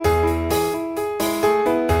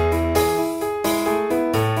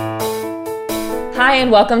Hi,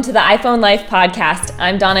 and welcome to the iPhone Life podcast.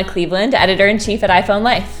 I'm Donna Cleveland, editor-in-chief at iPhone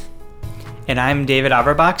Life. And I'm David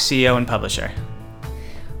Averbach, CEO and publisher.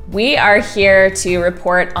 We are here to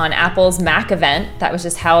report on Apple's Mac event that was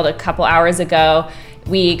just held a couple hours ago.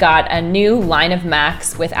 We got a new line of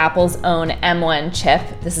Macs with Apple's own M1 chip.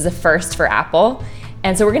 This is a first for Apple.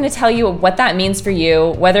 And so we're going to tell you what that means for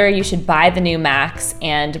you, whether you should buy the new Macs,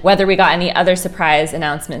 and whether we got any other surprise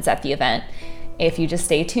announcements at the event, if you just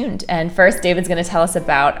stay tuned. And first, David's going to tell us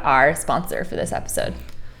about our sponsor for this episode.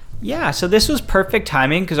 Yeah, so this was perfect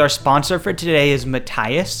timing because our sponsor for today is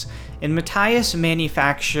Matthias. And Matthias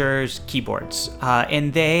manufactures keyboards,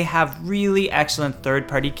 and they have really excellent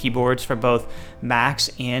third-party keyboards for both Macs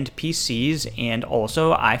and PCs, and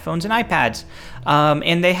also iPhones and iPads.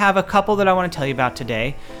 And they have a couple that I want to tell you about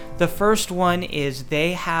today. The first one is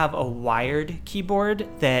they have a wired keyboard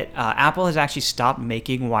that Apple has actually stopped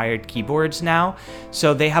making wired keyboards now.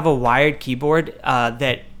 So they have a wired keyboard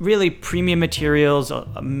that really premium materials,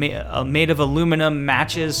 made of aluminum,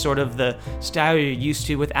 matches sort of the style you're used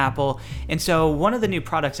to with Apple. And so one of the new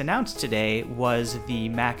products announced today was the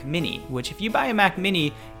Mac Mini, which if you buy a Mac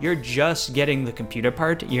Mini, you're just getting the computer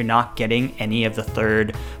part. You're not getting any of the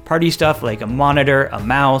third-party stuff like a monitor, a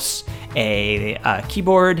mouse, a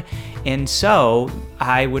keyboard. And so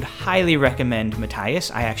I would highly recommend Matthias.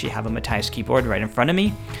 I actually have a Matthias keyboard right in front of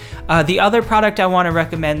me. The other product I want to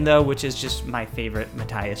recommend, though, which is just my favorite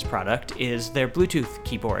Matthias product, is their Bluetooth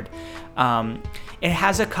keyboard. It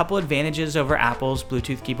has a couple advantages over Apple's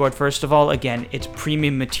Bluetooth keyboard. First of all, again, it's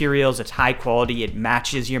premium materials, it's high quality, it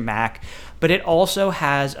matches your Mac, but it also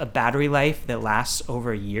has a battery life that lasts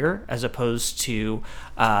over a year, as opposed to,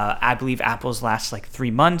 I believe Apple's lasts like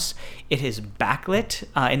 3 months. It is backlit,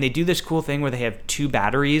 and they do this cool thing where they have two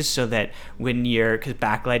batteries so that because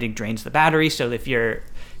backlighting drains the battery, so if you're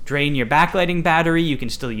drain your backlighting battery, you can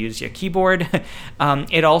still use your keyboard.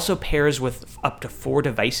 It also pairs with up to 4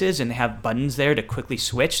 devices, and they have buttons there to quickly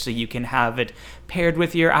switch, so you can have it paired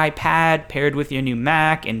with your iPad, paired with your new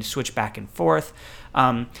Mac, and switch back and forth.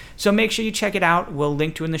 So make sure you check it out. We'll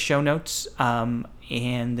link to it in the show notes. And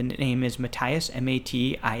the name is Matthias,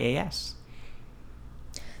 Matias.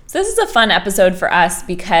 So this is a fun episode for us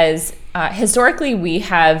because historically we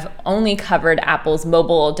have only covered Apple's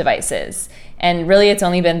mobile devices. And really it's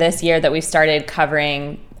only been this year that we've started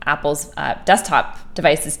covering Apple's desktop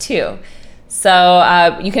devices too.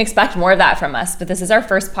 So you can expect more of that from us. But this is our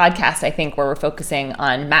first podcast, I think, where we're focusing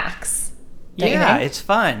on Macs. Yeah, it's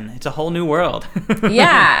fun. It's a whole new world.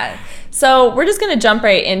 Yeah. So we're just going to jump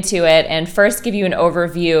right into it and first give you an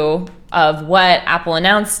overview of what Apple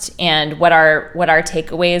announced and what our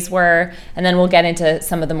takeaways were. And then we'll get into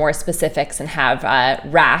some of the more specifics and have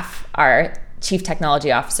Raph, our Chief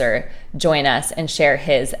Technology Officer, join us and share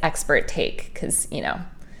his expert take because,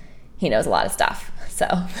 he knows a lot of stuff.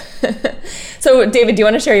 So David, do you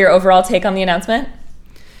want to share your overall take on the announcement?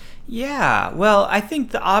 Yeah, well, I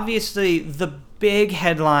think obviously the big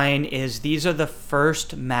headline is these are the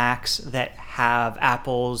first Macs that have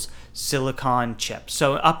Apple's silicon chip.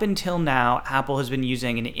 So up until now, Apple has been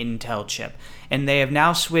using an Intel chip, and they have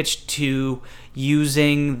now switched to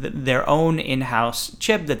using their own in-house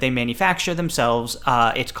chip that they manufacture themselves.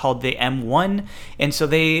 It's called the M1, and so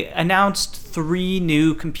they announced 3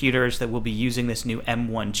 new computers that will be using this new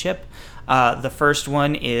M1 chip. The first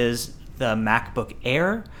one is the MacBook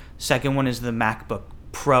Air. Second one is the MacBook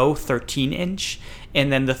Pro 13-inch.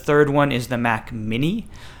 And then the third one is the Mac Mini.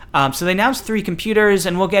 So they announced 3 computers,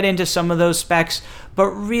 and we'll get into some of those specs. But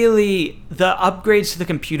really, the upgrades to the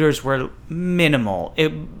computers were minimal.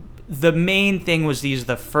 The main thing was these are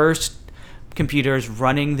the first computers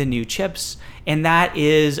running the new chips. And that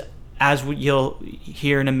is, as you'll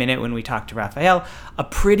hear in a minute when we talk to Raphael, a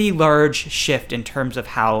pretty large shift in terms of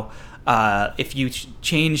how if you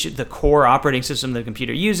change the core operating system the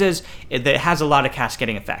computer uses, it has a lot of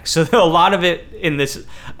cascading effects. So a lot of it in this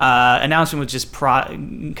announcement was just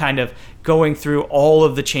kind of going through all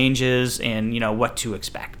of the changes and what to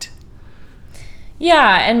expect.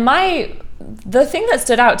 Yeah, and the thing that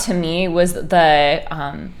stood out to me was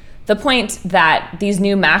the point that these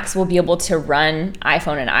new Macs will be able to run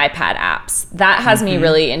iPhone and iPad apps. That has me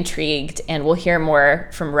really intrigued, and we'll hear more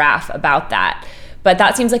from Raph about that. But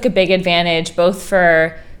that seems like a big advantage both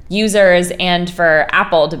for users and for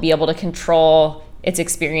Apple to be able to control its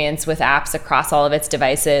experience with apps across all of its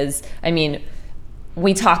devices. I mean,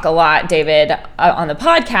 we talk a lot, David, on the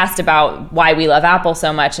podcast about why we love Apple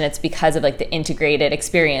so much, and it's because of the integrated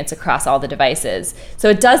experience across all the devices. So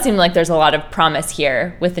it does seem like there's a lot of promise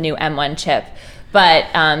here with the new M1 chip. But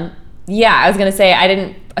I was going to say I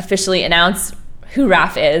didn't officially announce who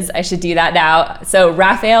Raph is. I should do that now. So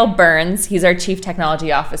Raphael Burns, he's our Chief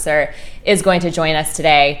Technology Officer, is going to join us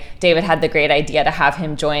today. David had the great idea to have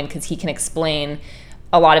him join because he can explain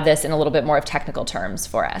a lot of this in a little bit more of technical terms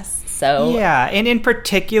for us. So yeah, and in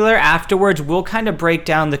particular, afterwards, we'll kind of break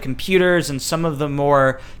down the computers and some of the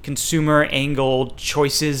more consumer angled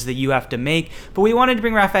choices that you have to make. But we wanted to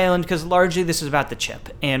bring Raphael in because largely this is about the chip.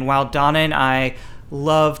 And while Donna and I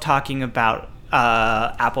love talking about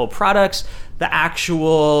Apple products, the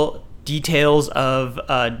actual details of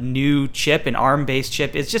a new chip, an ARM-based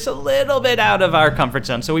chip, is just a little bit out of our comfort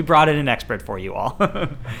zone. So we brought in an expert for you all.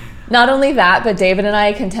 Not only that, but David and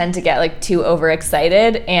I can tend to get like too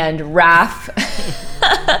overexcited, and Raph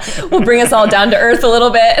will bring us all down to earth a little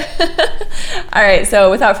bit. All right, so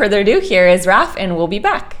without further ado, here is Raph, and we'll be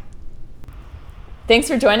back. Thanks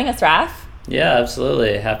for joining us, Raph. Yeah,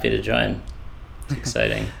 absolutely. Happy to join. It's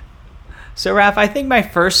exciting. So, Raph, I think my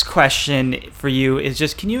first question for you is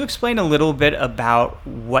just, can you explain a little bit about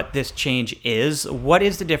what this change is? What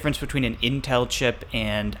is the difference between an Intel chip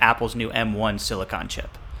and Apple's new M1 silicon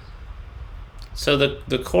chip? So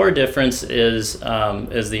the core difference is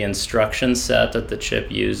the instruction set that the chip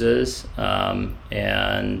uses,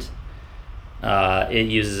 and it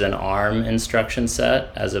uses an ARM instruction set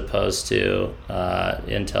as opposed to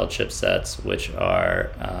Intel chipsets, which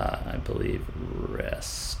are, I believe,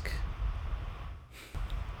 RISC.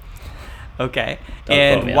 Okay, Don't quote me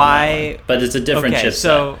and on that why? one. But it's a different chipset,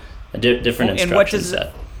 so a different and what instruction does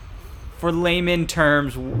set. For layman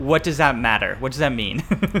terms, what does that matter? What does that mean?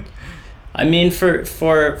 I mean, for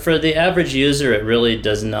the average user, it really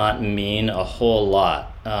does not mean a whole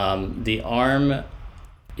lot. The ARM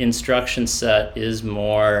instruction set is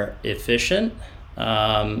more efficient,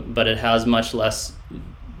 but it has much less,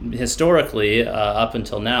 historically, up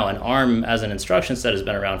until now. And ARM as an instruction set has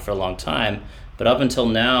been around for a long time, but up until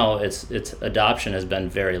now, its adoption has been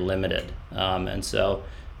very limited. And so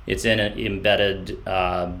it's in embedded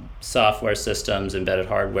software systems, embedded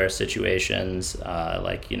hardware situations,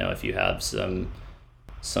 like, if you have some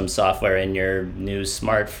software in your new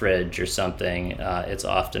smart fridge or something, it's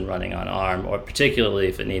often running on ARM, or particularly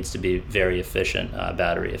if it needs to be very efficient,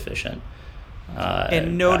 battery efficient.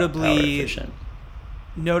 And power efficient.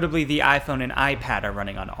 Notably, the iPhone and iPad are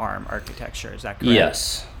running on ARM architecture. Is that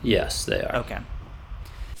correct? Yes, they are. Okay.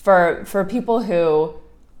 For people who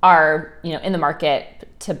are in the market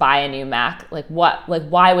to buy a new Mac,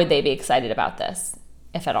 why would they be excited about this,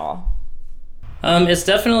 if at all? It's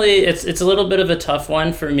definitely it's a little bit of a tough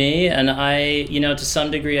one for me, and I to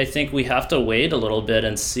some degree I think we have to wait a little bit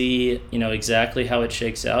and see exactly how it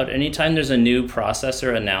shakes out. Anytime there's a new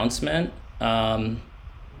processor announcement,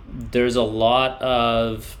 there's a lot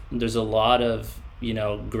of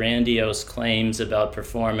grandiose claims about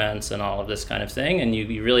performance and all of this kind of thing, and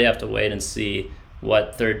you really have to wait and see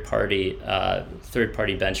what third party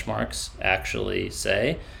benchmarks actually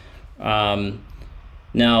say. Now,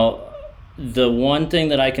 the one thing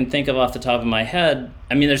that I can think of off the top of my head,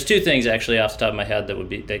 I mean, there's two things actually off the top of my head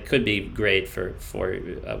that could be great for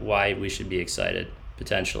why we should be excited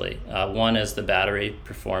potentially. One is the battery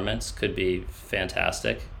performance could be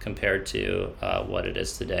fantastic compared to what it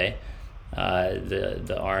is today.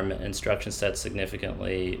 The ARM instruction set's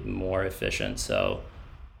significantly more efficient, so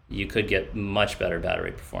you could get much better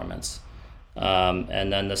battery performance.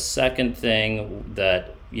 And then the second thing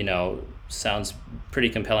that sounds pretty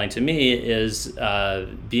compelling to me is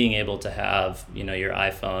being able to have your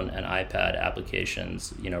iPhone and iPad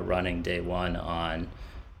applications running day one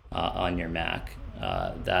on your Mac.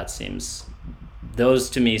 Those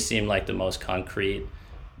to me seem like the most concrete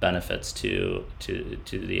benefits to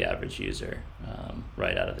the average user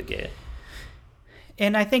right out of the gate.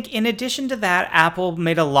 And I think in addition to that, Apple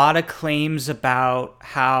made a lot of claims about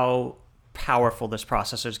how powerful this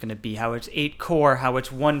processor is going to be, how it's 8-core, how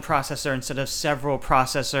it's one processor instead of several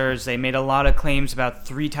processors. They made a lot of claims about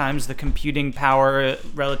 3 times the computing power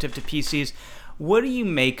relative to PCs. What do you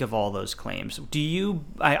make of all those claims?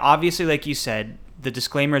 Obviously, like you said, the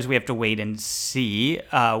disclaimer is we have to wait and see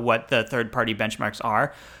what the third-party benchmarks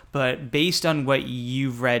are. But based on what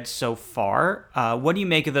you've read so far, what do you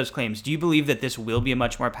make of those claims? Do you believe that this will be a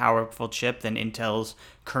much more powerful chip than Intel's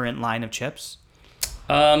current line of chips?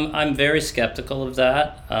 I'm very skeptical of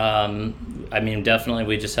that. I mean, definitely,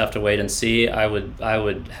 we just have to wait and see. I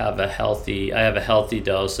have a healthy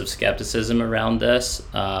dose of skepticism around this,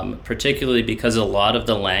 particularly because a lot of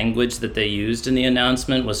the language that they used in the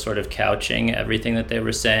announcement was sort of couching everything that they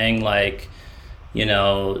were saying, like,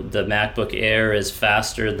 the MacBook Air is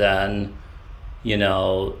faster than,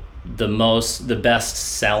 the best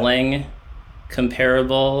selling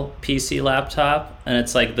comparable PC laptop, and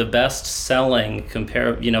it's like the best selling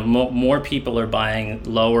more people are buying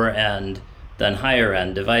lower end than higher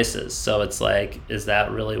end devices. So it's like, is that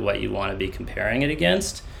really what you want to be comparing it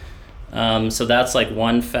against? So that's like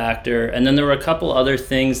one factor. And then there were a couple other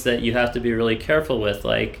things that you have to be really careful with,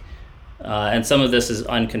 like, and some of this is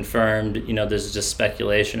unconfirmed, there's just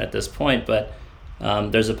speculation at this point, but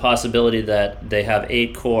there's a possibility that they have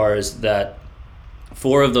 8 cores, that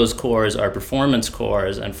 4 of those cores are performance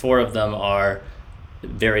cores and 4 of them are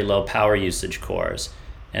very low power usage cores.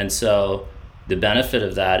 And so the benefit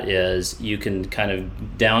of that is you can kind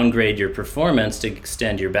of downgrade your performance to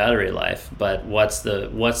extend your battery life. But what's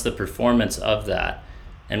the performance of that?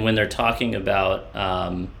 And when they're talking about,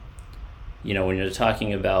 when you're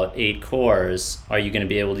talking about 8 cores, are you going to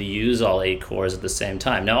be able to use all 8 cores at the same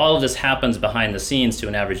time? Now, all of this happens behind the scenes to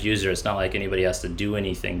an average user. It's not like anybody has to do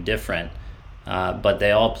anything different. But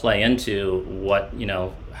they all play into what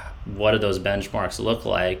do those benchmarks look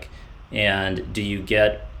like? And do you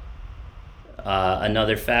get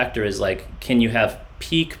another factor is like, can you have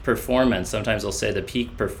peak performance? Sometimes they'll say the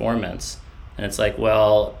peak performance, and it's like,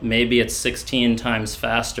 well, maybe it's 16 times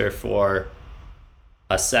faster for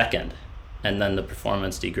a second, and then the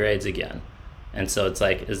performance degrades again. And so it's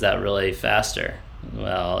like, is that really faster?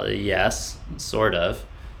 Well, yes, sort of.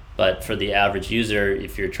 But for the average user,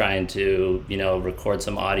 if you're trying to, record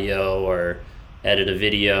some audio or edit a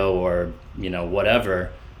video or,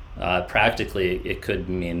 whatever, practically it could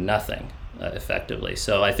mean nothing effectively.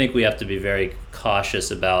 So I think we have to be very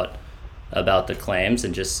cautious about the claims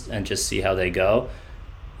and just see how they go.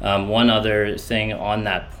 One other thing on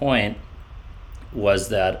that point was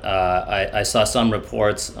that I saw some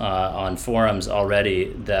reports on forums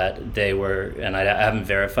already that they were, and I haven't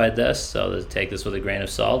verified this, so take this with a grain of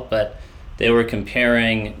salt, but they were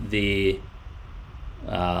comparing the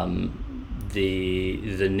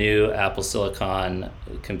new Apple Silicon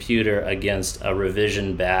computer against a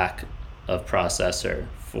revision back of processor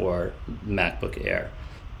for MacBook Air.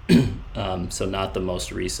 So not the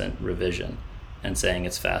most recent revision, and saying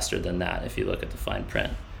it's faster than that if you look at the fine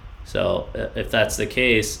print. So if that's the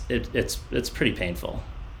case, it's pretty painful,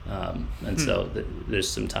 and so there's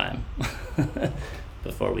some time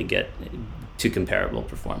before we get to comparable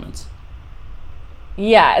performance.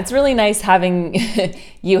 Yeah, it's really nice having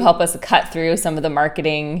you help us cut through some of the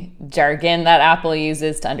marketing jargon that Apple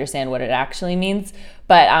uses to understand what it actually means.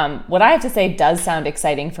 But what I have to say does sound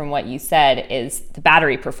exciting from what you said is the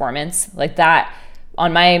battery performance. Like that,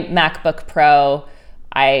 on my MacBook Pro,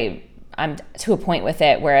 I'm to a point with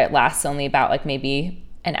it where it lasts only about like maybe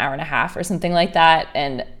an hour and a half or something like that.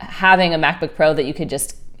 And having a MacBook Pro that you could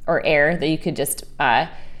just, or Air, that you could just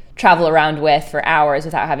travel around with for hours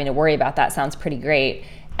without having to worry about that sounds pretty great.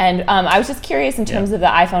 And I was just curious in terms of the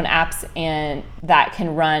iPhone apps and that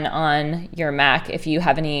can run on your Mac, if you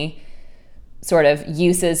have any sort of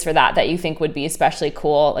uses for that you think would be especially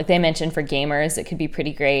cool. Like they mentioned for gamers, it could be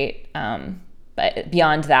pretty great. But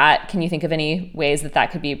beyond that, can you think of any ways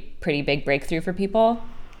that could be a pretty big breakthrough for people?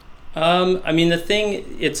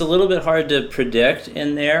 It's a little bit hard to predict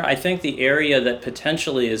in there. I think the area that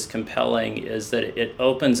potentially is compelling is that it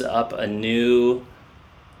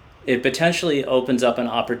potentially opens up an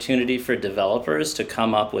opportunity for developers to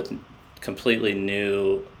come up with completely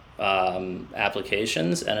new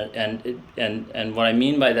applications. And what I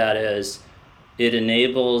mean by that is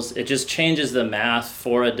it just changes the math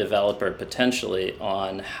for a developer potentially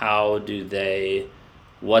on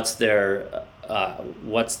what's their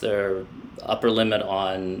upper limit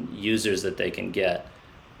on users that they can get,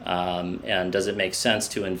 and does it make sense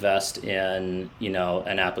to invest in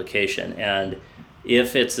an application. And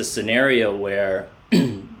if it's a scenario where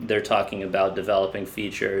they're talking about developing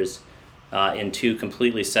features in 2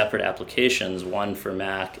 completely separate applications, one for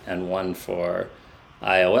Mac and one for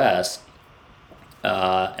iOS,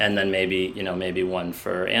 and then maybe one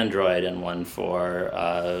for Android and one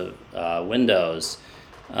for Windows.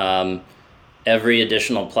 Every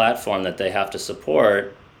additional platform that they have to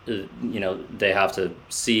support, they have to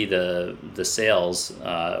see the sales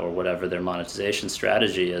or whatever their monetization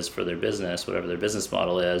strategy is for their business, whatever their business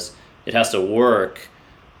model is. It has to work,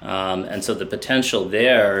 and so the potential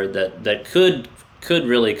there that could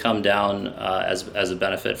really come down as a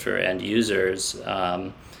benefit for end users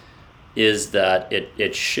is that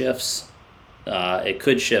it shifts. It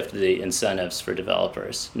could shift the incentives for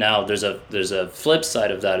developers. Now, there's a flip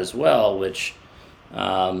side of that as well, which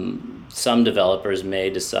some developers may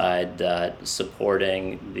decide that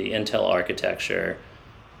supporting the Intel architecture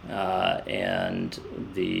and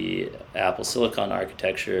the Apple Silicon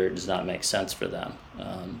architecture does not make sense for them.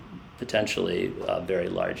 potentially very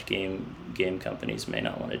large game companies may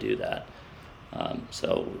not want to do that.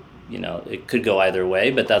 So it could go either way,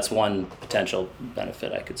 but that's one potential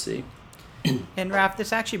benefit I could see. And Raph,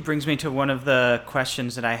 this actually brings me to one of the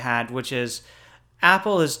questions that I had, which is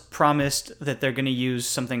Apple has promised that they're going to use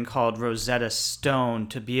something called Rosetta Stone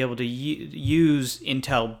to be able to use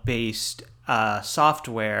Intel-based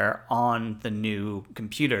software on the new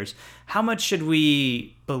computers. How much should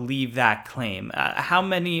we believe that claim? How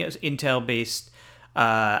many Intel-based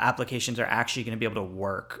applications are actually going to be able to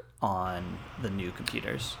work on the new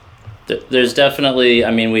computers? There's definitely,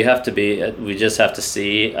 we just have to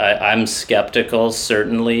see. I'm skeptical,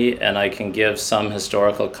 certainly, and I can give some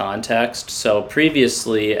historical context. So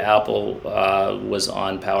previously, Apple was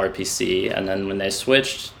on PowerPC, and then when they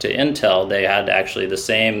switched to Intel, they had actually the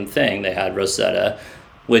same thing. They had Rosetta,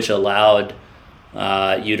 which allowed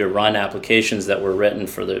you to run applications that were written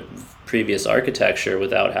for the previous architecture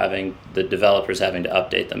without having the developers having to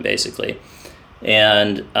update them, basically.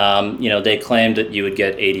 And they claimed that you would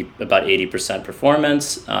get about 80%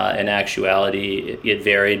 performance. In actuality, it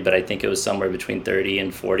varied, but I think it was somewhere between 30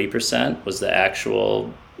 and 40% was the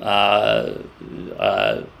actual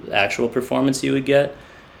performance you would get.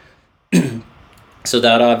 So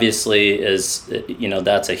that obviously is,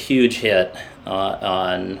 that's a huge hit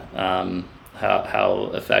on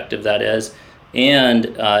how effective that is. And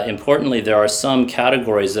importantly, there are some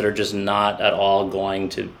categories that are just not at all going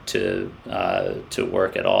to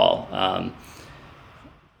work at all.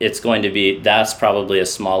 That's probably a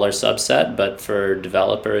smaller subset, but for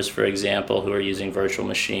developers, for example, who are using virtual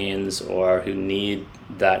machines or who need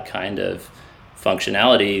that kind of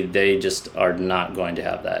functionality, they just are not going to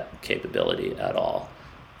have that capability at all,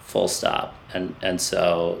 full stop. And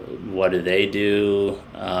so what do?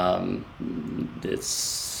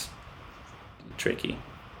 It's tricky.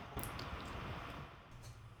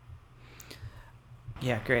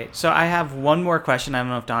 Yeah, great. So I have one more question. I don't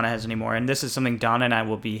know if Donna has any more, and this is something Donna and I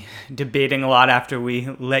will be debating a lot after we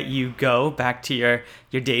let you go back to your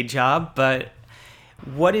day job. But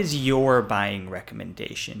what is your buying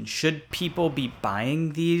recommendation? Should people be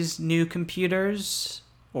buying these new computers,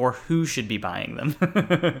 or who should be buying them?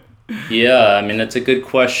 Yeah, it's a good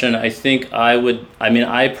question. I think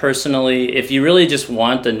I personally, if you really just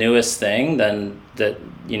want the newest thing, then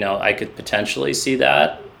I could potentially see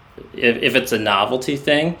that. If it's a novelty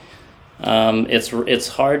thing, it's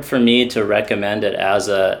hard for me to recommend it as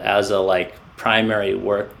a like primary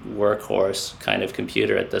workhorse kind of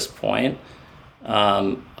computer at this point.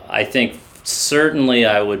 I think certainly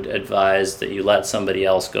I would advise that you let somebody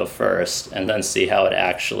else go first and then see how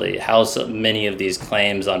so many of these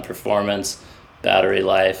claims on performance, battery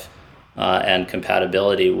life, and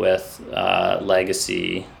compatibility with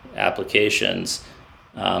legacy applications,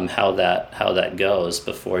 how that goes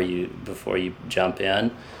before you jump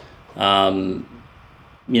in.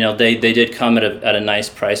 They did come at a nice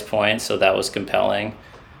price point, so that was compelling.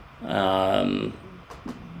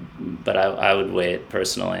 But I would wait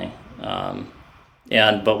personally.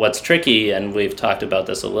 But what's tricky, and we've talked about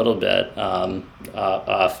this a little bit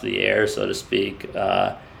off the air, so to speak,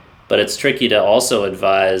 but it's tricky to also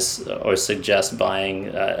advise or suggest buying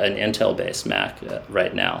an Intel-based Mac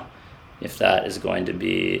right now, if that is going to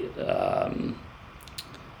be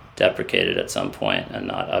deprecated at some point and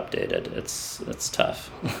not updated. It's tough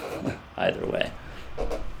either way.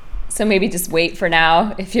 So maybe just wait for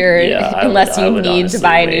now if you're unless I you would need to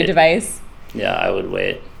buy a new device. Yeah, I would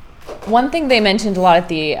wait. One thing they mentioned a lot at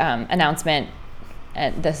the announcement,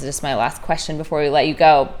 and this is just my last question before we let you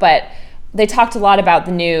go, but they talked a lot about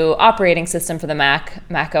the new operating system for the Mac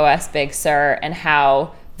OS Big Sur, and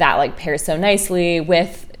how that pairs so nicely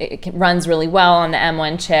with, it runs really well on the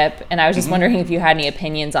M1 chip. And I was just wondering if you had any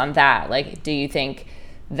opinions on that. Do you think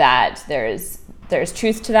that there's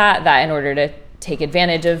truth to that in order to take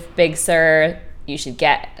advantage of Big Sur, you should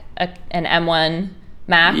get an M1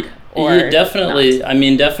 Mac? Or definitely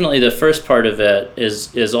not? Definitely the first part of it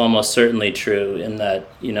is almost certainly true, in that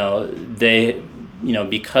they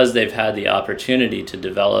because they've had the opportunity to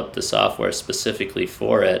develop the software specifically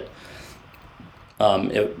for it,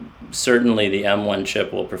 certainly the M1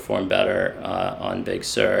 chip will perform better on Big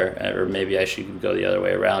Sur, or maybe I should go the other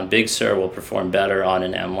way around. Big Sur will perform better on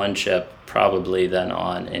an M1 chip probably than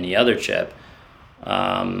on any other chip.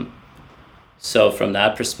 So from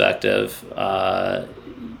that perspective,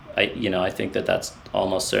 I think that's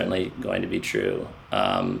almost certainly going to be true.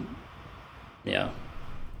 Yeah.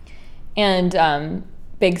 And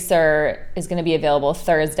Big Sur is going to be available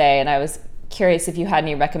Thursday, and I was curious if you had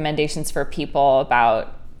any recommendations for people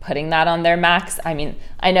about putting that on their Macs. I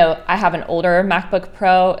know I have an older MacBook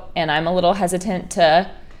Pro, and I'm a little hesitant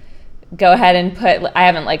to go ahead and I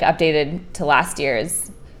haven't like updated to last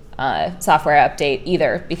year's software update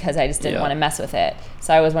either because I just didn't want to mess with it.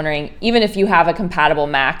 So I was wondering, even if you have a compatible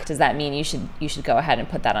Mac, does that mean you should go ahead and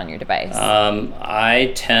put that on your device?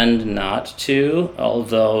 I tend not to,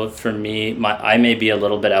 although for me, I may be a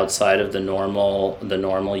little bit outside of the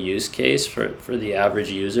normal use case for the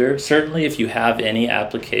average user. Certainly, if you have any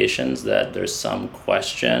applications that there's some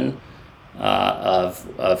question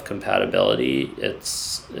of compatibility,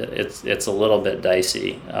 it's a little bit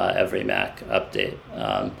dicey every Mac update.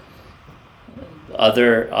 One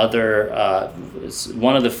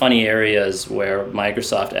of the funny areas where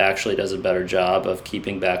Microsoft actually does a better job of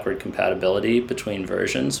keeping backward compatibility between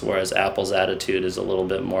versions, whereas Apple's attitude is a little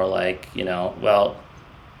bit more like, well,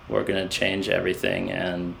 we're going to change everything,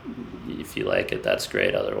 and if you like it, that's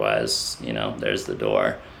great. Otherwise, there's the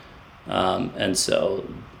door. And so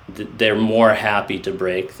they're more happy to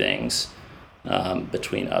break things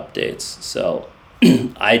between updates. So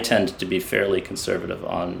I tend to be fairly conservative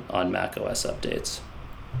on Mac OS updates.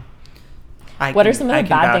 What are some of the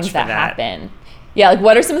bad things that happen? Yeah, like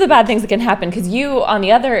what are some of the bad things that can happen? Because you, on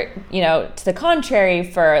the other, to the contrary,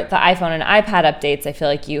 for the iPhone and iPad updates, I feel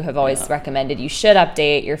like you have always recommended you should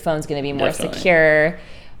update. Your phone's going to be more secure.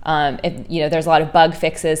 If there's a lot of bug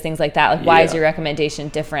fixes, things like that. Like, why is your recommendation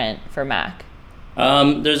different for Mac?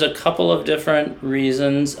 There's a couple of different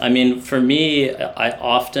reasons. I mean, for me, I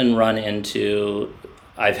often run into,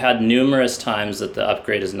 I've had numerous times that the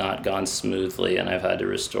upgrade has not gone smoothly and I've had to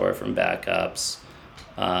restore from backups.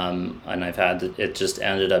 And it just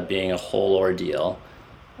ended up being a whole ordeal.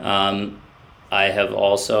 I have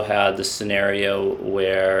also had the scenario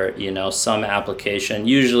where, some application,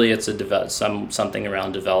 usually it's something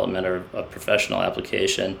around development or a professional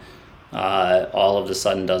application, all of a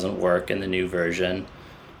sudden doesn't work in the new version,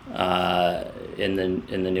 in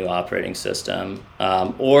the new operating system,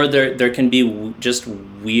 or there can be just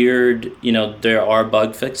weird. There are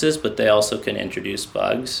bug fixes, but they also can introduce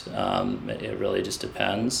bugs. It really just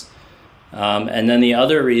depends. And then the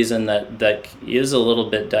other reason that is a little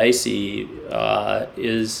bit dicey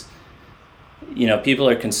is, people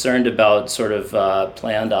are concerned about sort of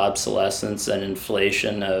planned obsolescence and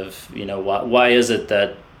inflation of, why is it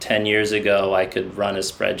that 10 years ago I could run a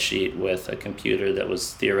spreadsheet with a computer that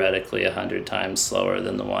was theoretically 100 times slower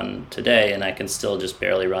than the one today, and I can still just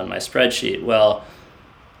barely run my spreadsheet. Well,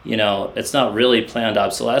 it's not really planned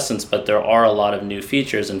obsolescence, but there are a lot of new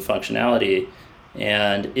features and functionality.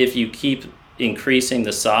 And if you keep increasing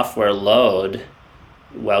the software load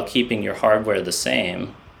while keeping your hardware the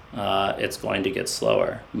same, it's going to get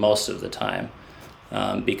slower most of the time.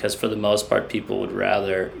 Because for the most part, people would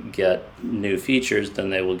rather get new features than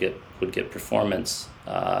they would get performance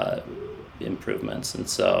improvements, and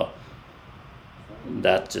so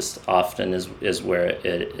that just often is where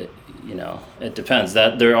it depends.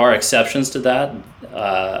 That there are exceptions to that.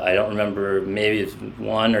 I don't remember, maybe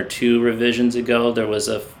 1 or 2 revisions ago, there was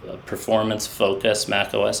a performance-focused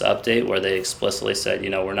macOS update where they explicitly said,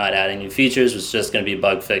 we're not adding new features. It's just going to be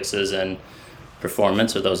bug fixes and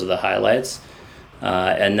performance, or those are the highlights.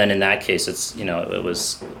 And then in that case, it's it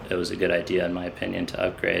was a good idea in my opinion to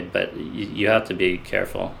upgrade, but you have to be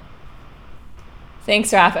careful.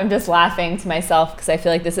 Thanks, Raph. I'm just laughing to myself because I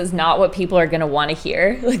feel like this is not what people are going to want to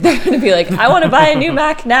hear. Like, they're going to be like, I want to buy a new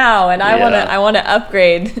Mac now, and I want to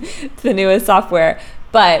upgrade to the newest software.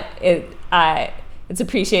 But it's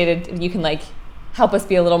appreciated if you can help us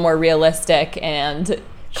be a little more realistic and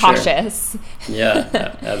cautious. Sure.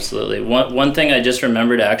 Yeah, absolutely. One thing I just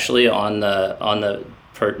remembered actually on the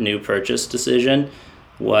new purchase decision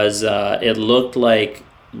was it looked like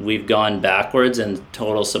we've gone backwards in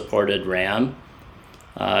total supported RAM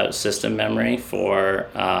system memory for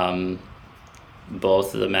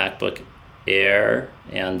both the MacBook Air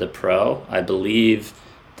and the Pro. I believe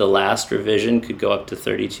the last revision could go up to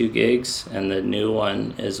 32 gigs, and the new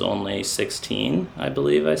one is only 16, I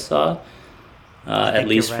believe I saw. At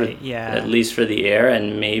least for the Air,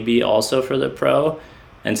 and maybe also for the Pro.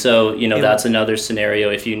 And so, that's another scenario.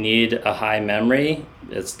 If you need a high memory,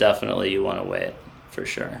 it's definitely, you want to wait for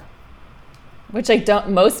sure. Which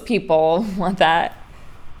most people want that.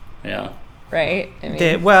 Yeah. Right? I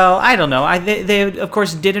mean, I don't know. They of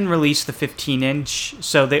course didn't release the 15-inch,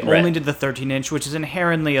 so they only did the 13-inch, which is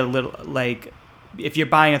inherently a little if you're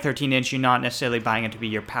buying a 13-inch, you're not necessarily buying it to be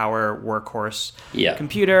your power workhorse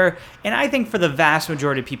computer. And I think for the vast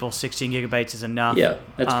majority of people, 16 gigabytes is enough. Yeah,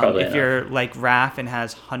 that's probably if you're like Raph and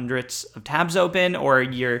has hundreds of tabs open, or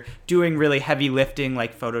you're doing really heavy lifting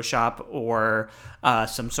like Photoshop or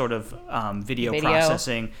some sort of video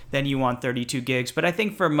processing, then you want 32 gigs. But I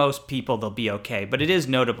think for most people, they'll be okay. But it is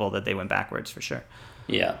notable that they went backwards for sure.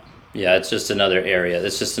 Yeah. Yeah, it's just another area.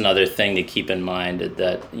 It's just another thing to keep in mind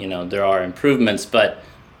that, there are improvements, but,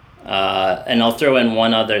 and I'll throw in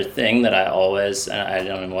one other thing that I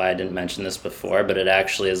don't know why I didn't mention this before, but it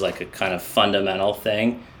actually is like a kind of fundamental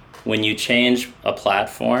thing. When you change a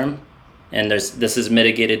platform, and this is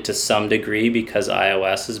mitigated to some degree because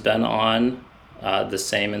iOS has been on the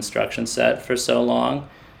same instruction set for so long,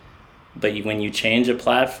 but when you change a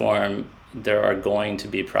platform, there are going to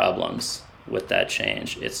be problems with that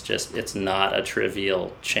change. It's not a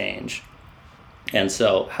trivial change. And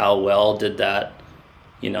so how well did that,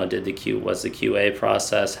 was the QA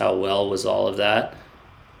process, how well was all of that?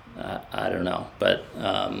 I don't know, but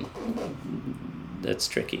it's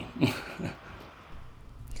tricky.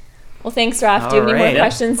 Well, thanks, Raph. Do you have any more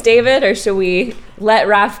questions, David, or should we let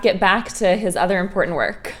Raph get back to his other important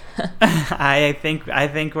work? I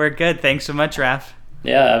think we're good. Thanks so much, Raph.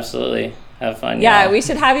 Yeah, absolutely. Have fun. Yeah, we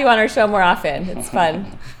should have you on our show more often. It's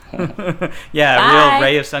fun. Yeah, Bye. Real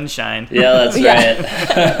ray of sunshine. Yeah, that's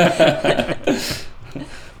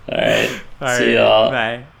right. All right. See y'all.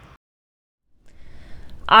 Bye.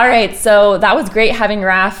 All right, so that was great having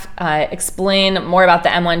Raph explain more about the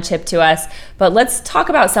M1 chip to us, but let's talk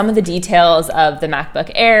about some of the details of the MacBook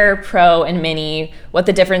Air, Pro, and Mini, what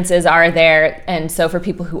the differences are there. And so for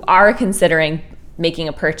people who are considering making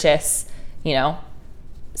a purchase,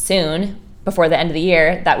 soon, before the end of the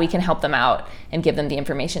year, that we can help them out and give them the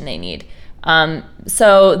information they need.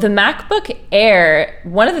 So the MacBook Air,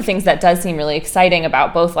 one of the things that does seem really exciting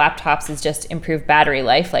about both laptops is just improved battery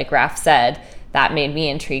life, like Raph said. That made me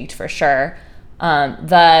intrigued for sure.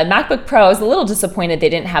 The MacBook Pro, I was a little disappointed they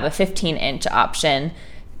didn't have a 15-inch option.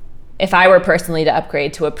 If I were personally to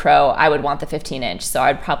upgrade to a Pro, I would want the 15-inch, so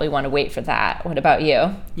I'd probably want to wait for that. What about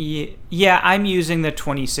you? Yeah, I'm using the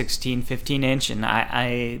 2016 15-inch, and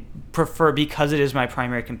I prefer, because it is my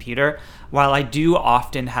primary computer, while I do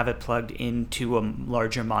often have it plugged into a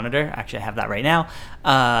larger monitor. Actually, I have that right now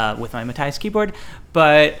with my Matthias keyboard.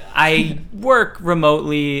 But I work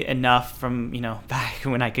remotely enough from, back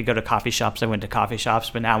when I could go to coffee shops, I went to coffee shops,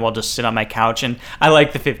 but now I'll just sit on my couch, and I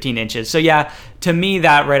like the 15 inches. So yeah, to me,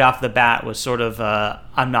 that right off the bat was sort of,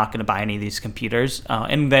 I'm not going to buy any of these computers.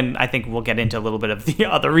 And then I think we'll get into a little bit of the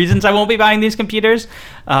other reasons I won't be buying these computers.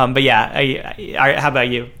 But yeah, how about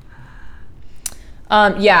you?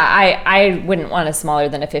 I wouldn't want a smaller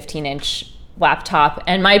than a 15-inch laptop,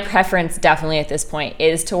 and my preference definitely at this point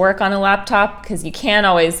is to work on a laptop, because you can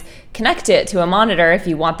always connect it to a monitor if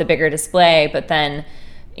you want the bigger display, but then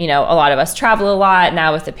a lot of us travel a lot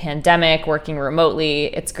now with the pandemic, working remotely.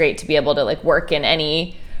 It's great to be able to work in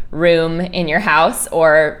any room in your house,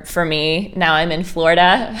 or for me, now I'm in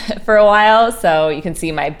Florida for a while, so you can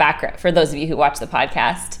see my background for those of you who watch the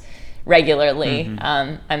podcast regularly.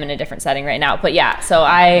 I'm in a different setting right now, but yeah, so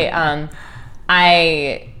I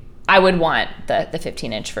would want the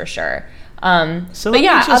 15-inch for sure. So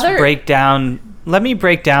let me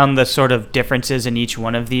break down the sort of differences in each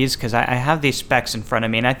one of these, because I have these specs in front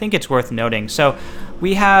of me, and I think it's worth noting. So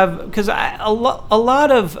we have, because a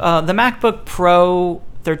lot of the MacBook Pro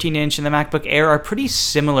 13-inch and the MacBook Air are pretty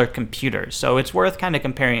similar computers, so it's worth kind of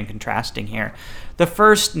comparing and contrasting here. The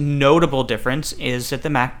first notable difference is that the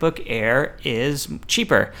MacBook Air is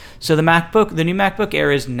cheaper. So the new MacBook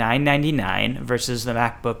Air is $999 versus the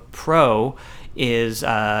MacBook Pro is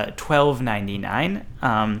 $1299.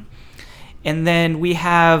 And then we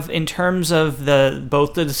have, in terms of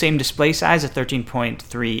both the same display size at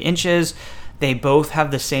 13.3 inches, they both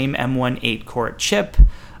have the same M1 8-core chip.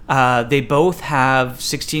 They both have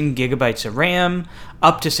 16 gigabytes of RAM,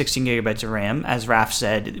 up to 16 gigabytes of RAM. As Raph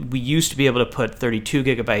said, we used to be able to put 32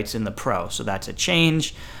 gigabytes in the Pro, so that's a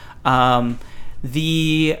change.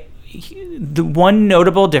 The one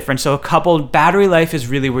notable difference, so battery life is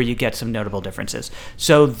really where you get some notable differences.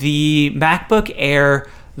 So the MacBook Air,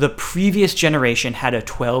 the previous generation, had a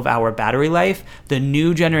 12-hour battery life. The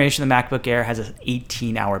new generation of the MacBook Air has an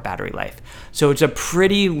 18-hour battery life. So it's a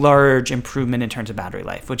pretty large improvement in terms of battery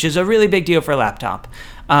life, which is a really big deal for a laptop.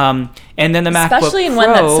 And then the MacBook Pro, especially in one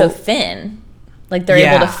that's so thin. They're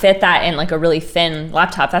able to fit that in a really thin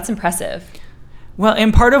laptop. That's impressive. Well,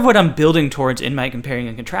 and part of what I'm building towards in my comparing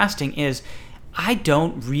and contrasting is I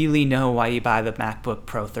don't really know why you buy the MacBook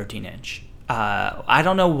Pro 13-inch. I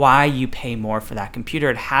don't know why you pay more for that computer.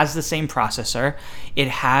 It has the same processor. It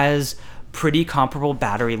has pretty comparable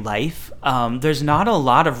battery life. There's not a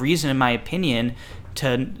lot of reason, in my opinion,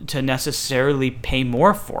 to necessarily pay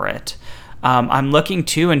more for it. I'm looking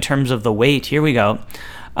too in terms of the weight. Here we go.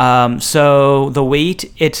 So the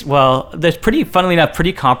weight, there's funnily enough,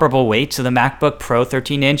 pretty comparable weight. So the MacBook Pro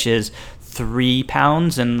 13-inch is 3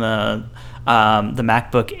 pounds, and the The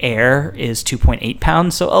MacBook Air is 2.8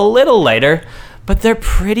 pounds, so a little lighter, but they're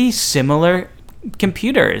pretty similar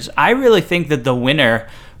computers. I really think that the winner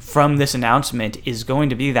from this announcement is going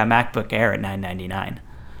to be that MacBook Air at $999.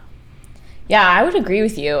 Yeah, I would agree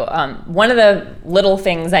with you. One of the little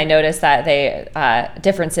things I noticed that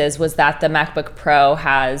differences was that the MacBook Pro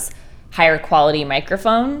has higher quality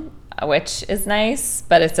microphone, which is nice,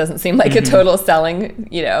 but it doesn't seem like a total selling,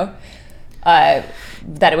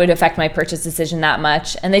 that it would affect my purchase decision that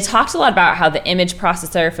much. And they talked a lot about how the image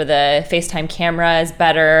processor for the FaceTime camera is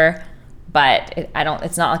better, but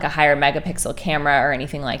it's not like a higher megapixel camera or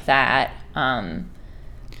anything like that.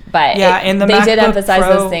 But yeah, and they did emphasize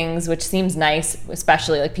Pro, those things, which seems nice,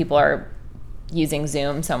 especially like people are using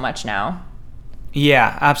Zoom so much now.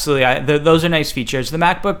 Yeah, absolutely. Those are nice features. The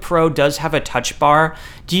MacBook Pro does have a touch bar.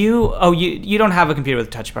 You don't have a computer with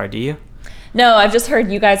a touch bar, do you? No, I've just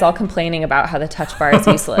heard you guys all complaining about how the touch bar is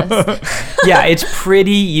useless. Yeah, it's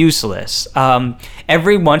pretty useless.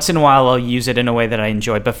 Every once in a while I'll use it in a way that I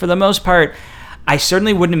enjoy, but for the most part, I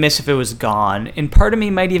certainly wouldn't miss if it was gone. And part of me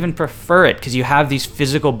might even prefer it because you have these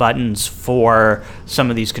physical buttons for some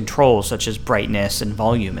of these controls, such as brightness and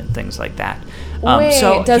volume and things like that.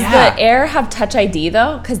 Does the Air have Touch ID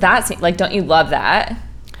though? Because don't you love that?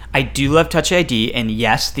 I do love Touch ID, and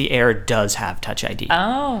yes, the Air does have Touch ID.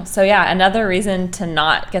 Oh, so yeah, another reason to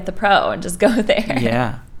not get the Pro and just go with the Air.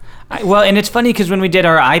 Yeah. And it's funny because when we did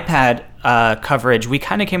our iPad coverage, we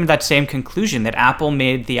kind of came to that same conclusion that Apple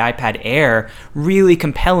made the iPad Air really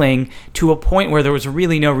compelling to a point where there was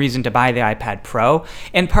really no reason to buy the iPad Pro.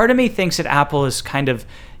 And part of me thinks that Apple is kind of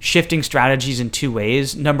shifting strategies in two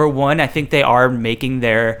ways. Number one, I think they are making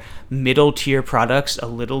their middle tier products a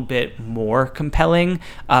little bit more compelling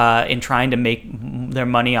in trying to make their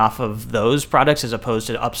money off of those products as opposed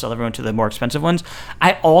to upsell everyone to the more expensive ones.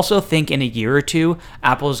 I also think in a year or two,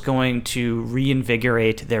 Apple is going to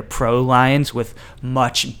reinvigorate their Pro lines with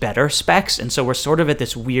much better specs. And so we're sort of at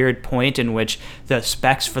this weird point in which the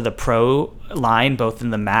specs for the Pro line, both in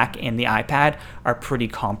the Mac and the iPad, are pretty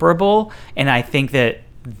comparable. And I think that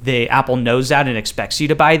the Apple knows that and expects you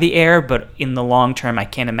to buy the Air, but in the long term, I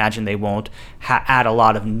can't imagine they won't add a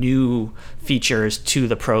lot of new features to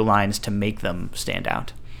the Pro lines to make them stand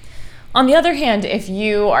out. On the other hand, if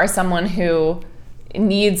you are someone who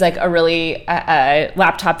needs like a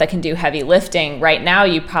laptop that can do heavy lifting, right now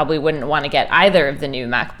you probably wouldn't want to get either of the new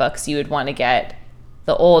MacBooks. You would want to get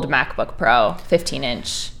the old MacBook Pro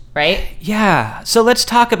 15-inch. Right? Yeah. So let's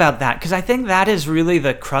talk about that because I think that is really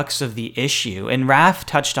the crux of the issue. And Raph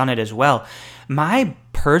touched on it as well. My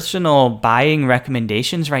personal buying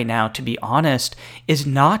recommendations right now, to be honest, is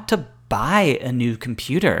not to buy a new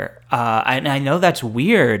computer. And I know that's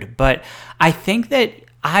weird, but I think that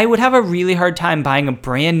I would have a really hard time buying a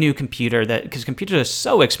brand new computer because computers are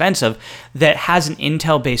so expensive that has an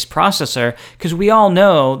Intel-based processor because we all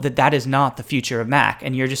know that is not the future of Mac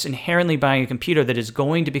and you're just inherently buying a computer that is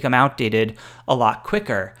going to become outdated a lot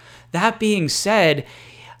quicker. That being said,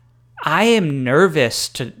 I am nervous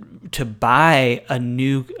to buy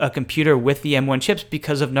a computer with the M1 chips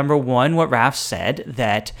because of number one, what Raph said,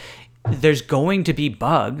 that there's going to be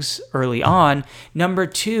bugs early on. Number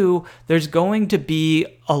two, there's going to be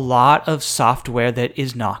a lot of software that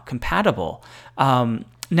is not compatible. Now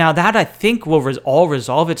that I think will all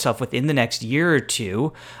resolve itself within the next year or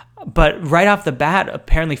two. But right off the bat,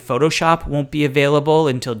 apparently Photoshop won't be available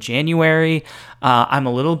until January. I'm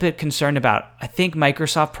a little bit concerned I think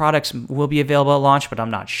Microsoft products will be available at launch, but I'm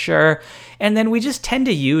not sure. And then we just tend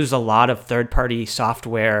to use a lot of third-party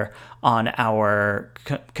software on our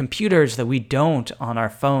computers that we don't on our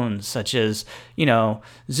phones, such as,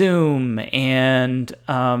 Zoom and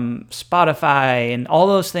Spotify and all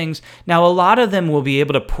those things. Now, a lot of them will be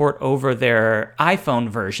able to port over their iPhone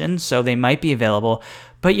version, so they might be available.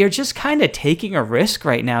 But you're just kind of taking a risk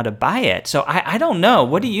right now to buy it. So I don't know.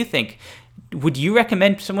 What do you think? Would you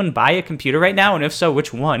recommend someone buy a computer right now? And if so,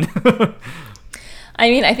 which one? I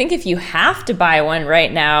mean, I think if you have to buy one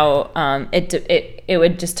right now, it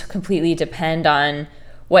would just completely depend on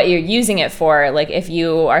what you're using it for. Like if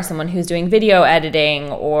you are someone who's doing video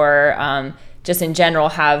editing or just in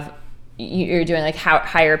general you're doing like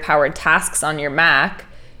higher powered tasks on your Mac,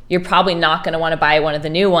 you're probably not going to want to buy one of the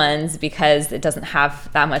new ones because it doesn't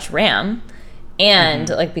have that much RAM. And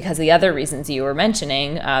like because of the other reasons you were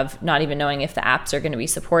mentioning of not even knowing if the apps are going to be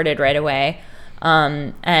supported right away.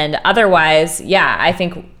 And otherwise, yeah, I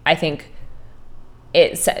think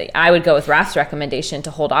I would go with Raph's recommendation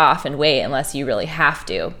to hold off and wait unless you really have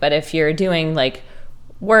to. But if you're doing like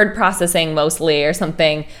word processing mostly or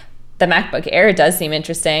something, the MacBook Air does seem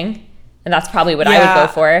interesting. And that's probably what I would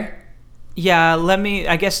go for. Yeah,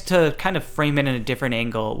 I guess to kind of frame it in a different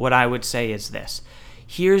angle, what I would say is this.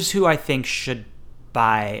 Here's who I think should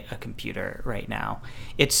buy a computer right now.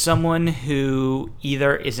 It's someone who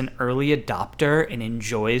either is an early adopter and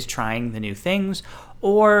enjoys trying the new things,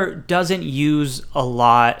 or doesn't do a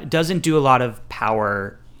lot of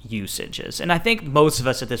power usages. And I think most of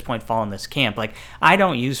us at this point fall in this camp. Like, I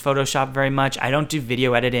don't use Photoshop very much. I don't do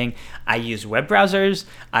video editing. I use web browsers.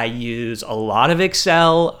 I use a lot of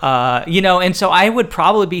Excel, and so I would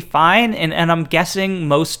probably be fine. And I'm guessing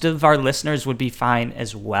most of our listeners would be fine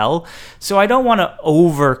as well. So I don't want to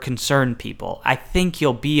over concern people. I think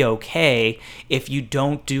you'll be okay if you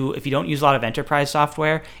don't use a lot of enterprise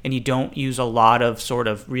software and you don't use a lot of sort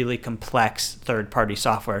of really complex third-party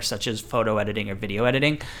software such as photo editing or video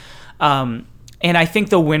editing. And I think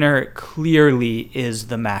the winner clearly is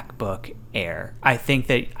the MacBook Air. I think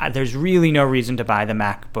that there's really no reason to buy the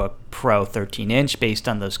MacBook Pro 13-inch based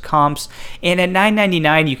on those comps. And at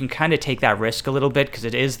 $999, you can kind of take that risk a little bit because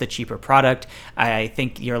it is the cheaper product. I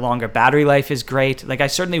think your longer battery life is great. Like, I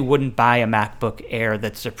certainly wouldn't buy a MacBook Air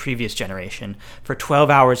that's a previous generation for 12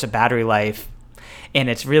 hours of battery life, and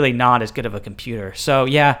it's really not as good of a computer. So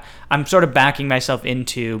yeah, I'm sort of backing myself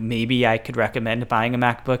into maybe I could recommend buying a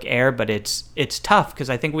MacBook Air, but it's tough because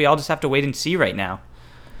I think we all just have to wait and see right now.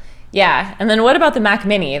 Yeah, and then what about the Mac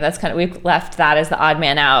Mini? We've left that as the odd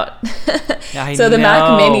man out. So the know.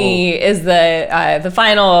 Mac Mini is the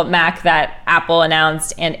final Mac that Apple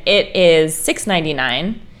announced, and it is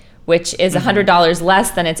 $699, which is $100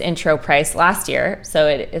 less than its intro price last year. So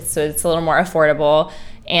it's a little more affordable,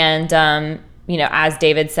 and as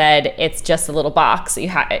David said, it's just a little box. So you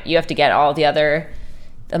have to get all the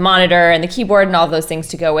monitor and the keyboard and all those things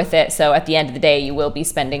to go with it. So at the end of the day, you will be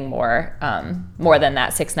spending more than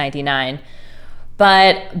that $699.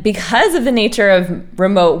 But because of the nature of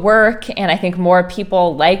remote work, and I think more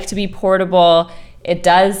people like to be portable, it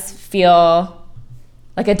does feel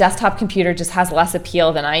like a desktop computer just has less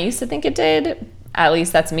appeal than I used to think it did. At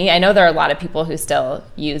least that's me. I know there are a lot of people who still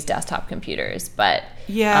use desktop computers, but...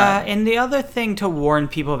 Yeah, and the other thing to warn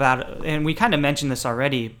people about, and we kind of mentioned this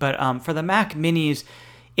already, but for the Mac Minis,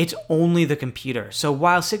 it's only the computer. So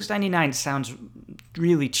while $699 sounds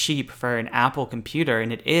really cheap for an Apple computer,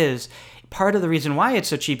 and it is, part of the reason why it's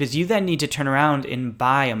so cheap is you then need to turn around and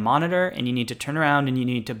buy a monitor, and you need to turn around and you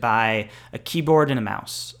need to buy a keyboard and a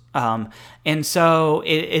mouse. And so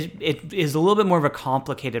it is a little bit more of a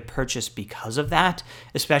complicated purchase because of that,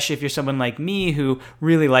 especially if you're someone like me who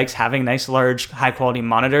really likes having nice, large, high quality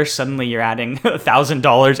monitors. Suddenly you're adding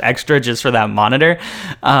 $1,000 extra just for that monitor.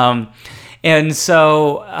 And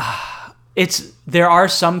so there are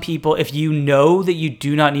some people, if you know that you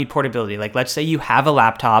do not need portability, like let's say you have a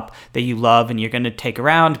laptop that you love and you're going to take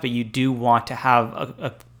around, but you do want to have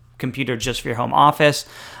a computer just for your home office.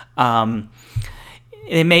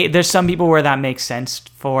 There's some people where that makes sense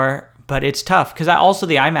for, but it's tough because also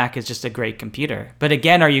the iMac is just a great computer. But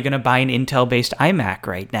again, are you going to buy an Intel-based iMac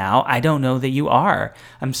right now? I don't know that you are.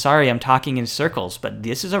 I'm sorry, I'm talking in circles, but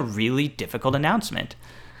this is a really difficult announcement.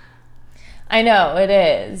 I know, it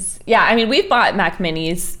is. Yeah, I mean, we've bought Mac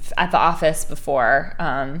Minis at the office before,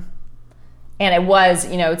 and it was,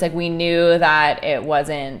 it's like we knew that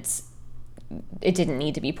it didn't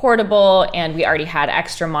need to be portable, and we already had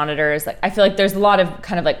extra monitors. Like, I feel like there's a lot of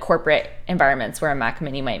kind of like corporate environments where a Mac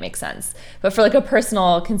Mini might make sense. But for like a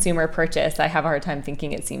personal consumer purchase, I have a hard time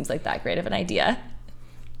thinking it seems like that great of an idea.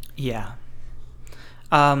 Yeah.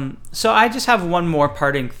 So I just have one more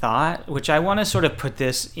parting thought, which I want to sort of put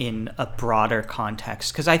this in a broader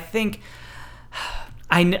context, because I think...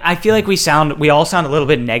 I feel like we all sound a little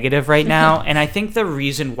bit negative right now, and I think the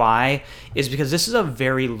reason why is because this is a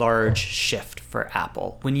very large shift for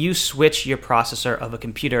Apple. When you switch your processor of a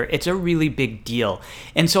computer, it's a really big deal.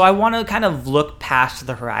 And so I want to kind of look past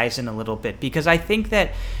the horizon a little bit, because I think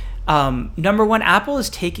that number one, Apple is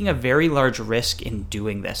taking a very large risk in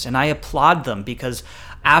doing this, and I applaud them because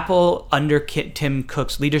Apple under Tim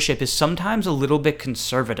Cook's leadership is sometimes a little bit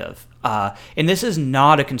conservative. And this is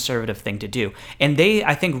not a conservative thing to do. And they,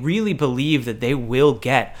 I think, really believe that they will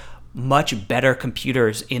get much better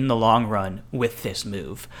computers in the long run with this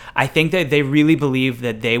move. I think that they really believe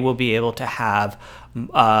that they will be able to have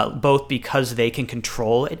both because they can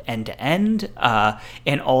control it end to end,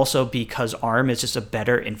 and also because ARM is just a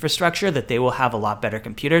better infrastructure, that they will have a lot better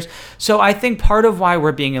computers. So I think part of why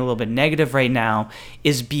we're being a little bit negative right now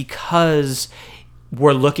is because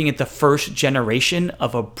we're looking at the first generation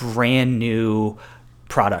of a brand new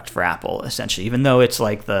product for Apple, essentially, even though it's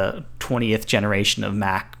like the 20th generation of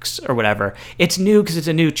Macs or whatever. It's new because it's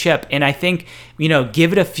a new chip. And I think,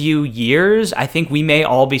 give it a few years, I think we may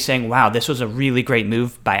all be saying, wow, this was a really great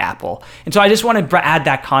move by Apple. And so I just want to add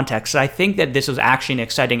that context. I think that this was actually an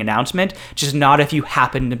exciting announcement, just not if you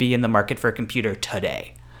happen to be in the market for a computer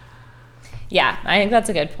today. Yeah, I think that's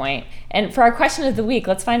a good point. And for our question of the week,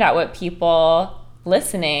 let's find out what people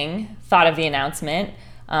listening thought of the announcement.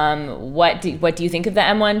 What do you think of the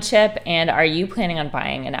M1 chip, and are you planning on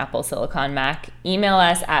buying an Apple Silicon Mac? Email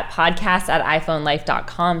us at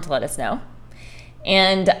podcast@iphonelife.com to let us know.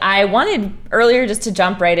 And I wanted earlier just to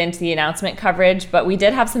jump right into the announcement coverage, but we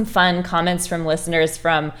did have some fun comments from listeners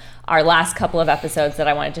from our last couple of episodes that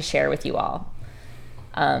I wanted to share with you all.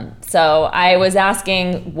 So I was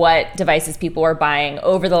asking what devices people were buying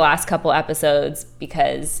over the last couple episodes,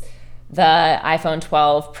 because the iPhone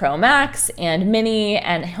 12 Pro Max and Mini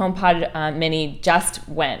and HomePod Mini just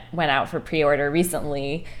went out for pre-order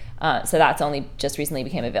recently. So that's only just recently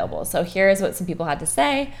became available. So here's what some people had to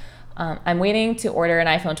say. I'm waiting to order an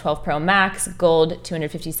iPhone 12 Pro Max, gold,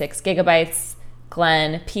 256 gigabytes.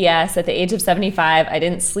 Glenn, P.S. At the age of 75, I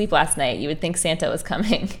didn't sleep last night. You would think Santa was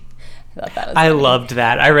coming. I thought that was funny. Loved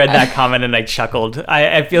that. I read that comment and I chuckled.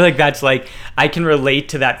 I feel like that's like, I can relate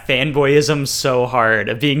to that fanboyism so hard,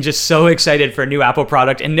 of being just so excited for a new Apple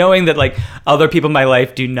product and knowing that like other people in my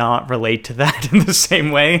life do not relate to that in the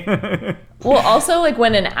same way. Well, also like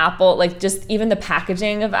when an Apple, like just even the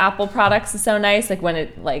packaging of Apple products is so nice. Like when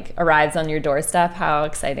it like arrives on your doorstep, how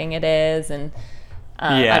exciting it is, and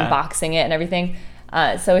unboxing it and everything.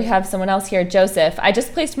 So we have someone else here, Joseph. I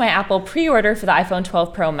just placed my Apple pre-order for the iPhone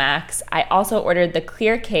 12 Pro Max. I also ordered the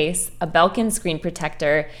clear case, a Belkin screen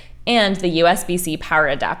protector, and the USB-C power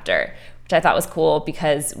adapter, which I thought was cool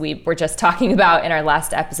because we were just talking about in our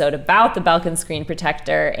last episode about the Belkin screen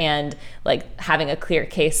protector and like having a clear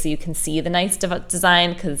case so you can see the nice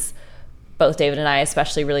design, because both David and I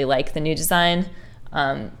especially really like the new design.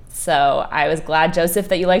 So I was glad, Joseph,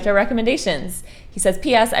 that you liked our recommendations. He says,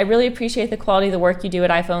 P.S. I really appreciate the quality of the work you do at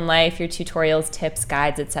iPhone Life. Your tutorials, tips,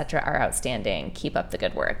 guides, etc. are outstanding. Keep up the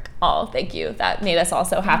good work. Oh, thank you. That made us all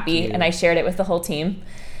so happy, and I shared it with the whole team.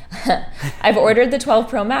 I've ordered the 12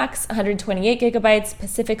 Pro Max, 128 gigabytes,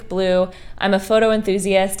 Pacific Blue. I'm a photo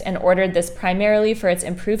enthusiast and ordered this primarily for its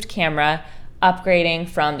improved camera, upgrading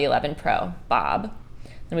from the 11 Pro. Bob.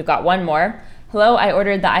 Then we've got one more. Hello, I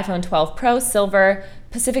ordered the iPhone 12 Pro Silver.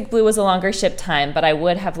 Pacific Blue was a longer ship time, but I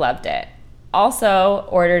would have loved it. Also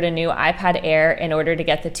ordered a new iPad Air in order to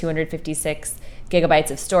get the 256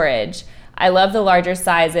 gigabytes of storage. I love the larger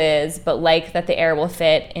sizes, but like that the Air will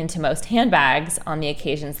fit into most handbags on the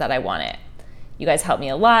occasions that I want it. You guys help me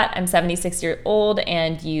a lot. I'm 76 years old,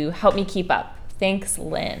 and you help me keep up. Thanks,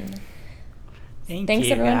 Lynn. Thanks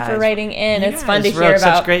you, everyone guys. For writing in. It's fun to hear wrote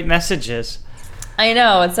about such great messages. I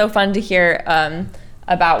know, it's so fun to hear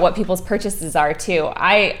about what people's purchases are too.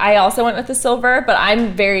 I also went with the silver, but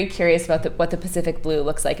I'm very curious about what the Pacific Blue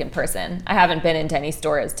looks like in person. I haven't been into any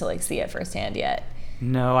stores to like see it firsthand yet.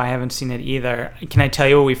 No, I haven't seen it either. Can I tell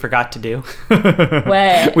you what we forgot to do?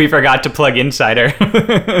 What? We forgot to plug Insider.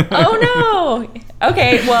 Oh no!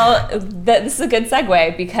 Okay, well, this is a good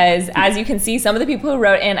segue, because as you can see, some of the people who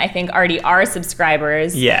wrote in, I think, already are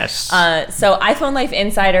subscribers. Yes. So iPhone Life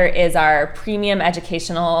Insider is our premium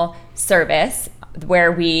educational service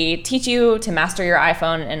where we teach you to master your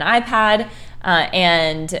iPhone and iPad,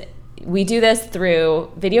 and we do this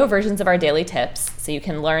through video versions of our daily tips, so you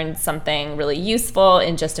can learn something really useful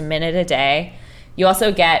in just a minute a day. You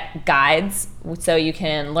also get guides, so you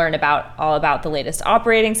can learn all about the latest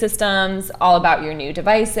operating systems, all about your new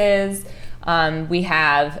devices. We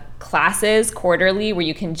have classes quarterly where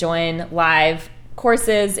you can join live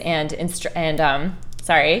courses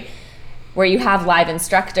where you have live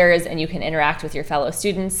instructors and you can interact with your fellow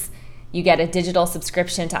students. You get a digital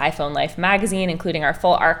subscription to iPhone Life magazine, including our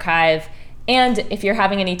full archive. And if you're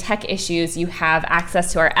having any tech issues, you have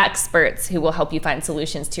access to our experts who will help you find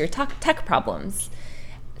solutions to your tech problems.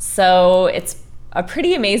 So it's a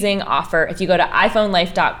pretty amazing offer. If you go to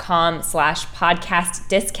iPhoneLife.com/podcast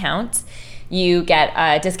discount, you get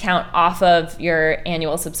a discount off of your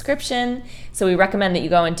annual subscription. So we recommend that you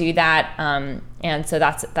go and do that. And so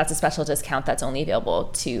that's a special discount that's only available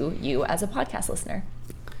to you as a podcast listener.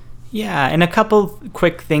 Yeah, and a couple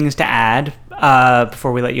quick things to add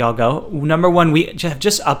before we let you all go. Number one, we have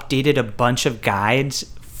just updated a bunch of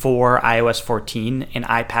guides for iOS 14 and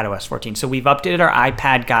iPadOS 14. So we've updated our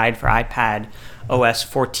iPad guide for iPadOS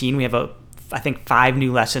 14. We have I think 5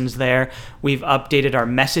 new lessons there. We've updated our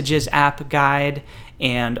Messages app guide,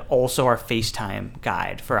 and also our FaceTime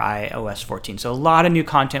guide for iOS 14. So a lot of new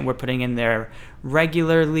content we're putting in there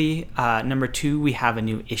regularly. Number 2, we have a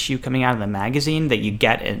new issue coming out of the magazine that you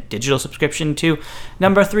get a digital subscription to.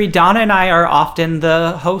 Number 3, Donna and I are often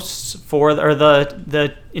the hosts or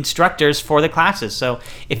the instructors for the classes. So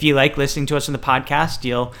if you like listening to us in the podcast,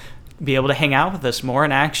 you'll be able to hang out with us more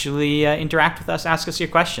and actually interact with us, ask us your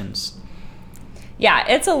questions. Yeah,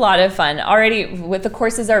 it's a lot of fun. Already, with the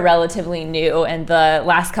courses are relatively new, and the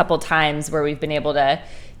last couple times where we've been able to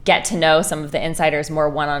get to know some of the insiders more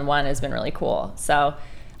one-on-one has been really cool. So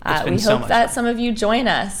we hope that some of you join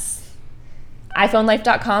us.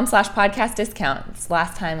 iPhoneLife.com/podcast discount. It's the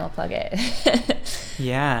last time I'll plug it.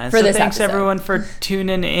 Yeah, and so thanks everyone for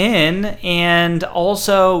tuning in. And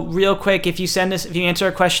also, real quick, if you answer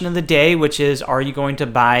a question of the day, which is, are you going to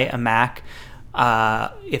buy a Mac?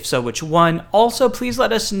 If so, which one? Also, please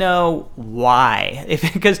let us know why.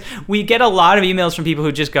 Because we get a lot of emails from people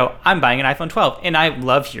who just go, I'm buying an iPhone 12. And I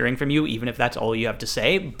love hearing from you, even if that's all you have to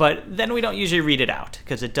say. But then we don't usually read it out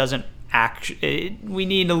because it doesn't we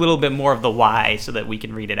need a little bit more of the why so that we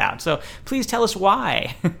can read it out. So please tell us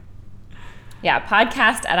why. Yeah,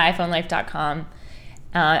 podcast@iPhoneLife.com.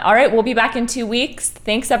 All right, we'll be back in 2 weeks.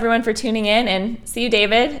 Thanks, everyone, for tuning in. And see you,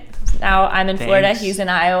 David. Now I'm in Florida. He's in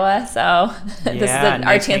Iowa. So this is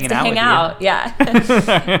our chance to hang out. Yeah. All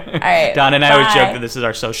right. Donna and I always joke that this is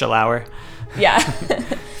our social hour. Yeah.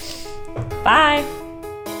 Bye.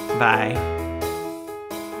 Bye.